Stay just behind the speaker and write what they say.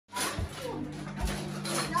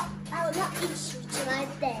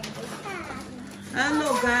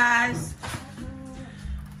Hello guys,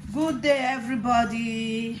 good day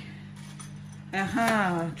everybody.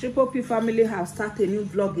 Triple P family has started a new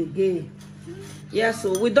vlog again. Yeah,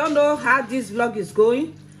 so we don't know how this vlog is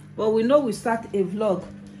going, but we know we start a vlog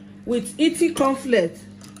with eating cornflakes.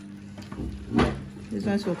 This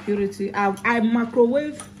one's for Purity. I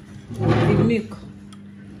microwave the milk.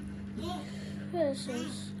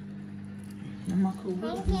 Precious. I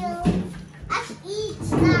microwave the milk. Let's eat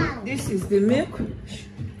now. This is the milk.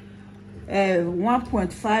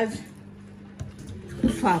 1.5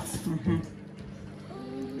 fat.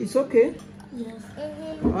 It's okay. Yes.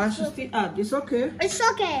 Oh, I should still add. It's okay. It's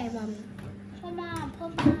okay, mommy. Come on,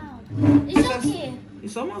 pop out. It's okay.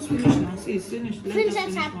 It's almost finished now. See, it's finished. Let Princess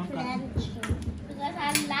us have finish one part. plenty. Because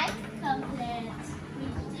I like cornflakes.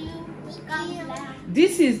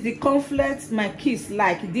 This is the cornflakes my kids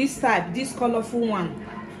like. This type, this colorful one.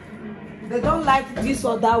 They don't like this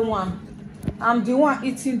other one. I'm the one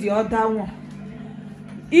eating the other one.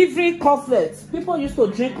 Evening cornflakes. People used to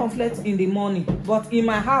drink cornflakes in the morning, but in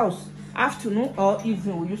my house, afternoon or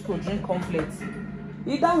evening, we used to drink cornflakes.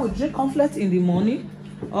 Either we drink cornflakes in the morning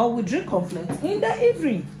or we drink cornflakes in the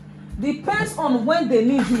evening. Depends on when they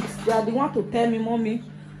need it. They are the one to tell me, mommy,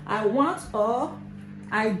 I want or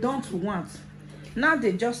I don't want. Now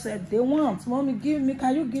they just said they want. Mommy, give me,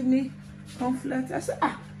 can you give me cornflakes? I said,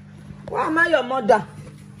 who am I, your mother?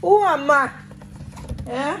 Who am I?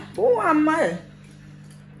 Who am I?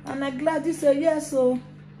 And I'm glad you said yes, so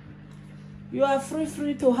you are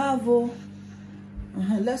free to have.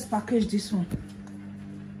 Let's package this one.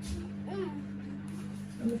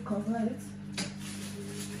 Let me cover it.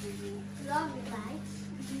 Love it, guys.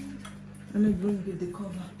 Let me bring you the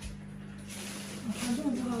cover. I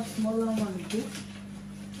don't know how smaller one is.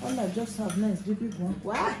 All I just have now is the big one.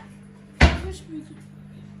 Why? Which big?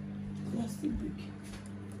 That's the big.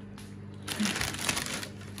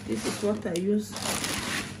 This is what I use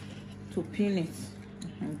to pin it.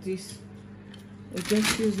 This. I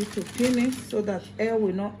just use it to pin it so that air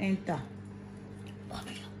will not enter.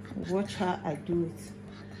 Watch how I do it.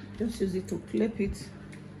 Just use it to clip it.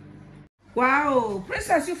 Wow,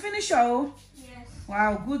 Princess, you finish your? Yes.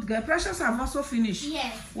 Wow, good girl. Precious have also finished.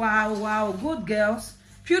 Yes. Wow, good girls.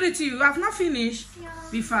 Purity, you have not finished. No.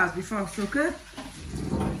 Be fast, okay?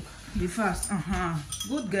 Be fast.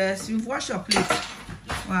 Good girls. You've washed your plate.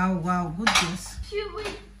 Wow, good girls.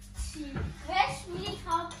 Purity, let me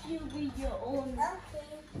help you with your own. Okay.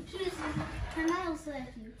 Purity, can I also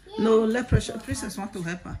help you? No, let Princess want to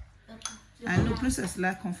help her. Okay. I know Princess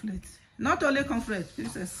like cornflakes. Not only cornflakes,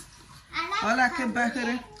 Princess. I like cornflakes.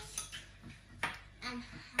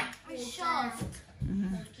 And soft.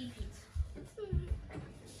 Keep it.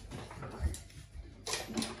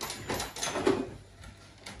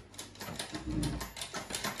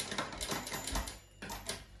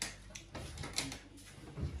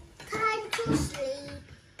 Time to sleep.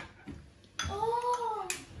 Oh.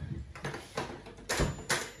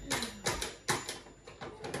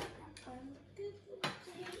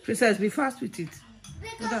 Princess, be fast with it.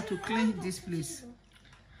 So that to clean this place.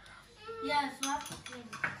 Yes, we have to clean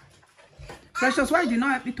it. Precious, why did you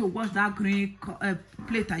not help me to wash that green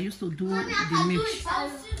plate I used to do the milk?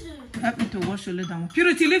 Help me to wash your leather one.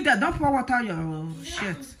 Purity, leave that. Don't pour water on your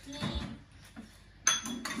shirt.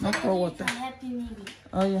 Don't pour water.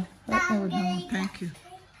 Oh yeah, help me with that one. Thank you.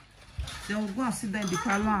 Then we'll go and sit there in the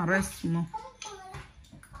parlor and rest more.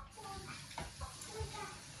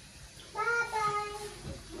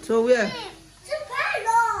 So where?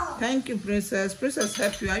 Thank you, Princess. Princess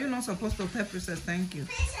help you. Are you not supposed to help Princess? Thank you.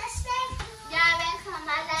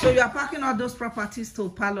 So you are packing all those properties to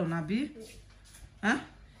parlor, Nabi? Huh?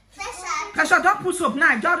 Pressure, don't put soap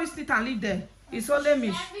now. Just rest it and leave there. It's only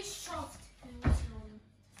me.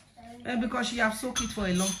 Because she have soaked it for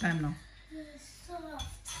a long time now.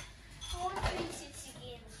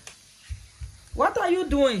 What are you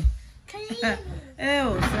doing?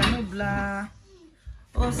 Oh, Senobla.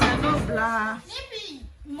 Oh, Senobla.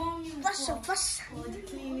 Mommy, wash.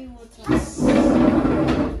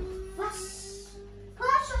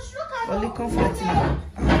 Only comforting now.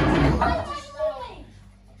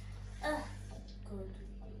 Good.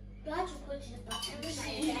 Glad you put your button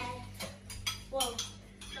in there. Whoa.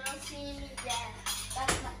 Don't see me there.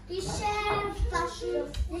 That's not. This chef,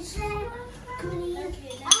 this chef, clean. I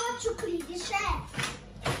want to clean this chef.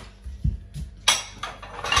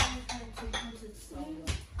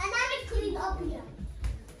 And I will clean up here.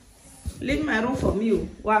 Leave my room for me.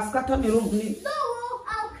 Or scatter my room. No,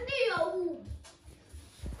 I'll clean your room.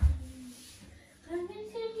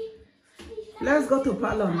 Let's go to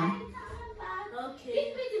parlor now. Okay.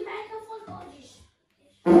 Give me the microphone, Ojish.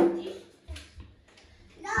 No,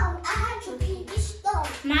 I had to pick this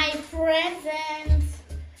stuff. My present.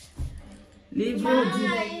 Leave My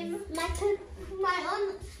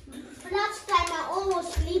own. Last time I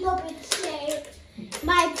almost little bit shape.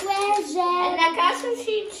 My present. And I got some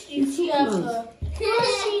sheets here.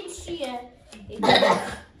 Sheets here.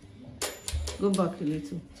 Go back a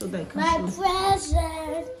little so that I can My show.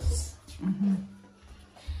 presents. And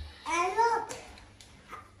look.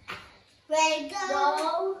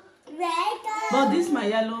 Rego. But this is my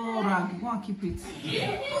yellow rag. Go and keep it.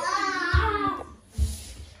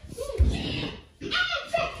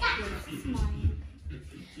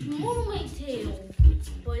 Mermaid tail,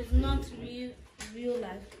 but it's not real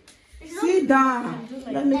life. Sit down.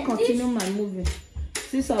 Let me continue my movie.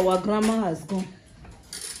 Since our grandma has gone.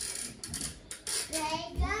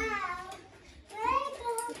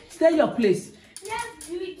 Stay your place. Let's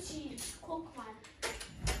do it, cheese. Cook one.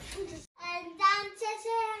 And then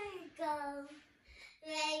go.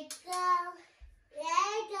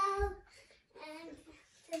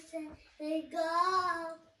 And go.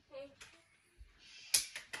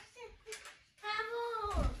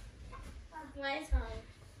 That's my song.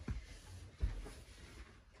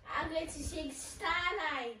 I'm going to sing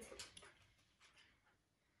Starlight.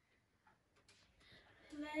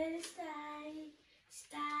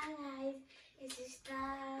 Starlight, it's a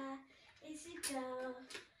star, it's a girl.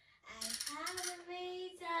 I have a way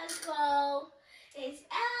to go. It's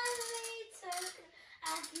elevator.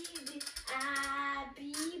 I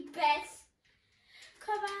be best.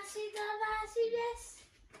 Come on, see best.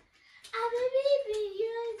 I'm a baby,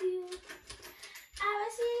 you. I'm a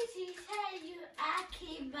city, tell you I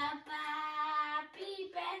keep my be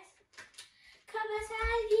best. Come on,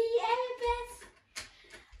 see best.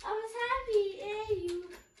 I'm happy you.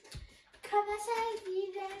 Come on, see I'll be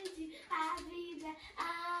best. I'll be best.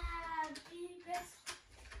 I'll be best.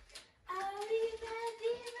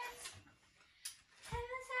 Come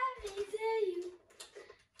on, see you.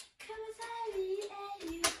 Come on,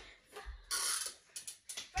 see you.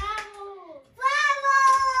 Bravo! Bravo!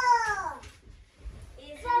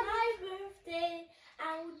 It's my birthday. I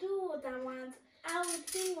will do what I want. I will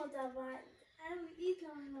sing what I want. I will eat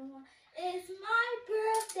what I want. It's my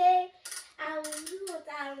birthday. I will do what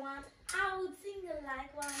I want. I will sing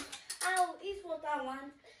like one. I will eat what I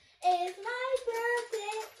want. It's my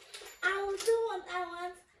birthday. I will do what I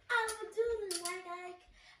want. I will do like I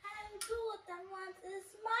will do what I want.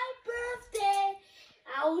 It's my birthday.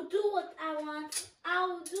 I will do what I want. I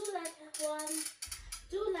will do like I want.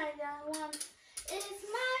 Do like I want. It's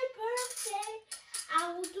my birthday. I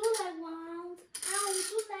will do like I want. I will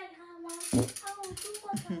do like I want. I will do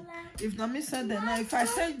what I like. If Nami said that now, if I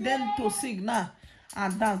send them to sing now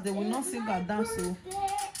and dance, they will not sing and dance. So,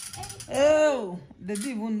 oh, they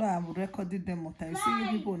didn't even know I've recorded them. What I see you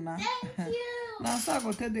people now. Now, so I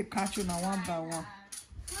go tell the catch you now one by one.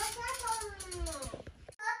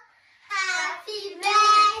 Happy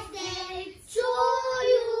birthday to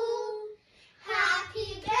you. Happy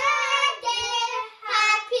birthday.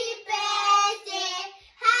 Happy birthday.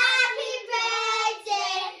 Happy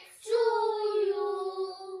birthday to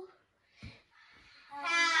you.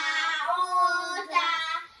 How old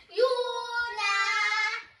are you now?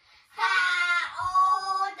 How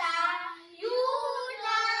old are you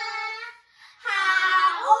now?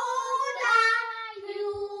 How old are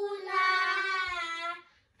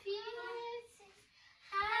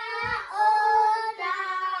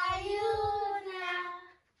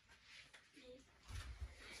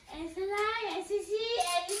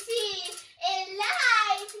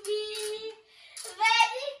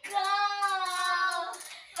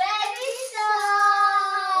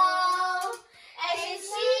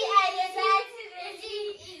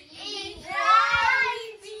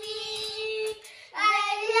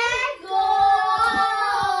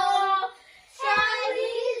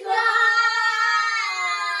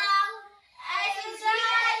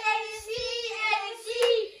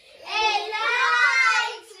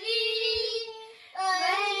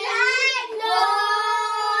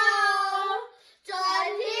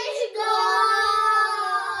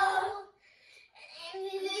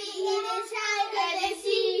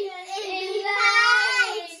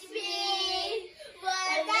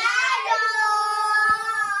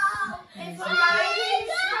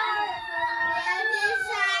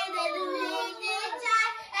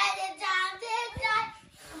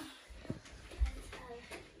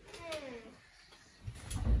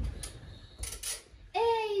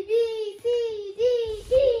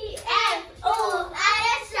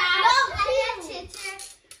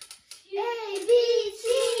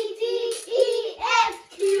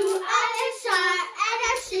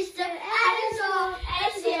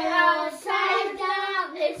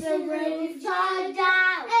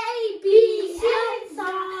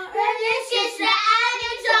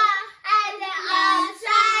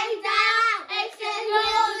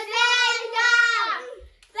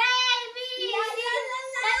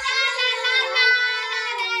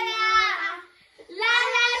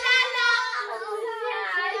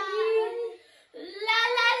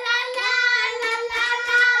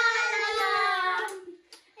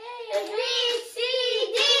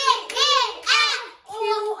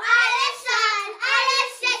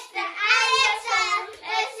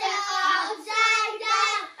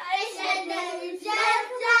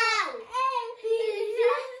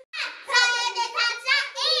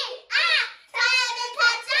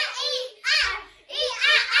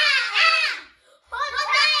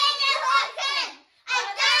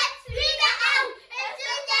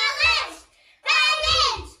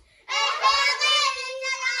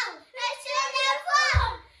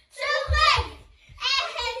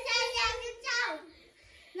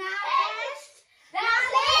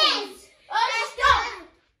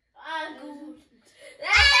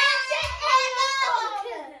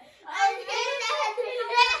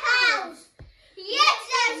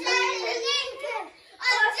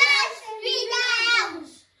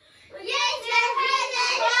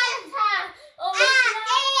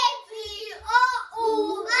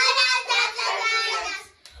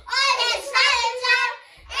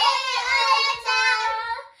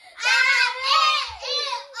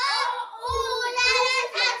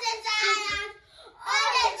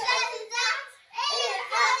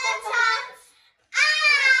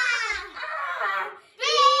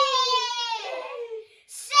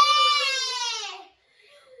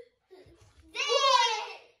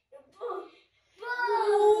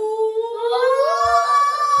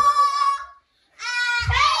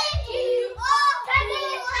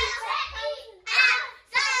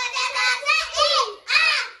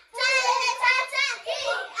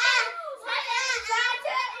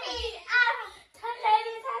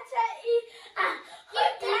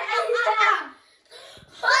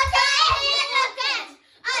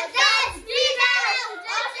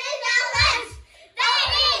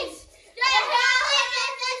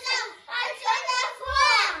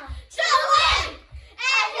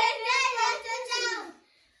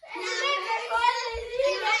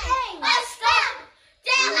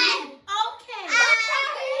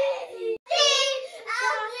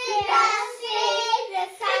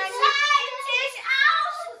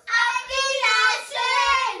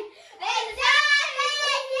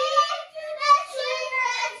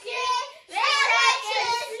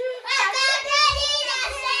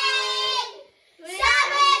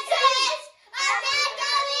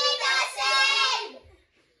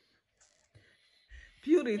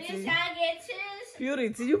Purity.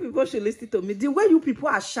 Purity, you people should listen to me. The way you people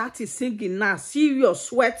are shouting, singing now, serious,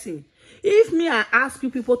 sweating. If me, I ask you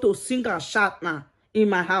people to sing and shout now in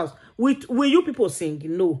my house, will you people sing?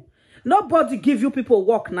 No. Nobody give you people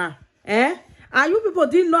work now. Eh? And you people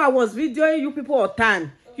didn't know I was videoing you people all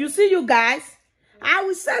time. You see you guys? I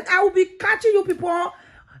will be catching you people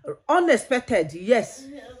unexpected. Yes.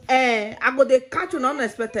 I go they catch you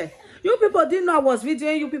unexpected. You people didn't know I was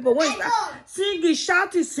videoing you people. When singing,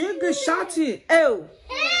 shouting, singing, shouting. Oh,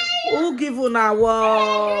 who give you now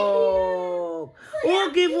work?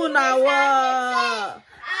 Who give you now work?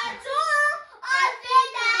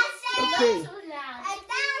 Okay.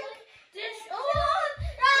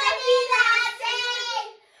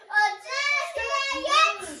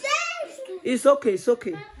 It's okay, it's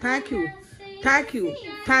okay. Thank you. Thank you.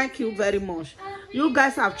 Thank you very much. You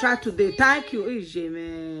guys have tried today. Thank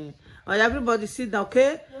you. Everybody sit down,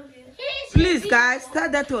 okay? Please, guys, tell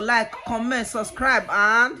them to like, comment, subscribe,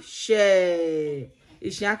 and share.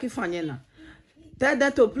 Tell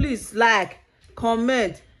them to please like,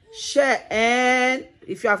 comment, share, and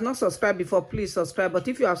if you have not subscribed before, please subscribe. But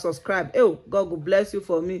if you have subscribed, oh, God will bless you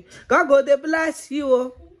for me. God go they bless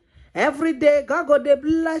you. Every day, God go they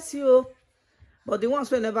bless you. But the ones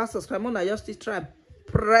who never subscribe, I just try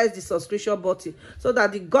press the subscription button so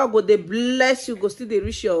that the God go they bless you, go still they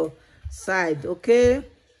reach your side. Okay,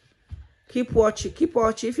 keep watching, keep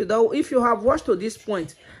watching. If you have watched to this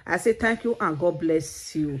point, I say thank you and God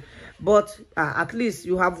bless you. But at least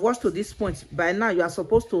you have watched to this point. By now you are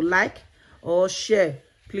supposed to like or share.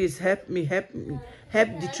 Please help me, help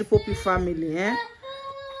the Triple P family.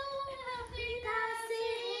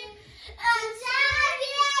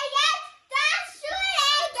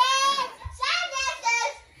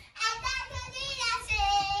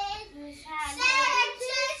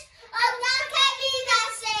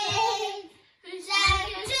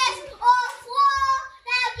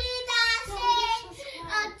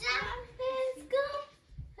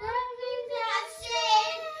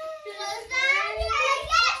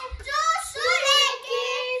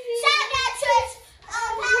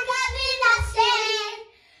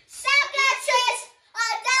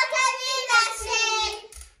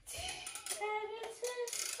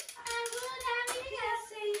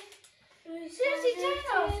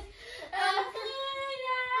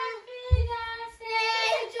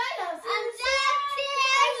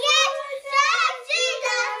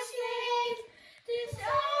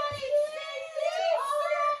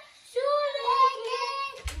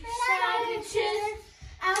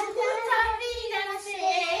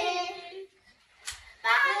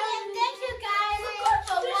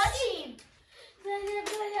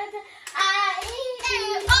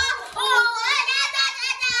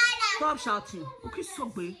 Stop shouting. Okay, so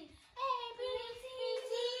big.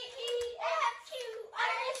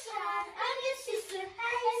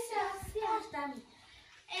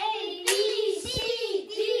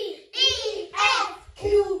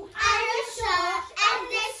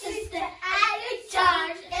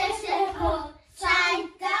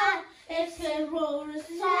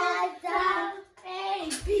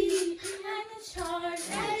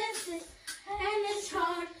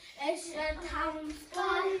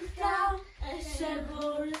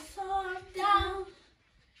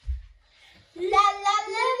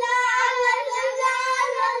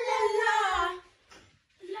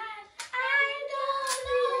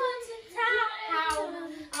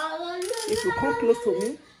 If you come close to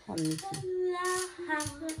me, I need to.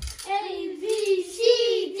 A, B, C,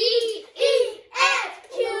 D.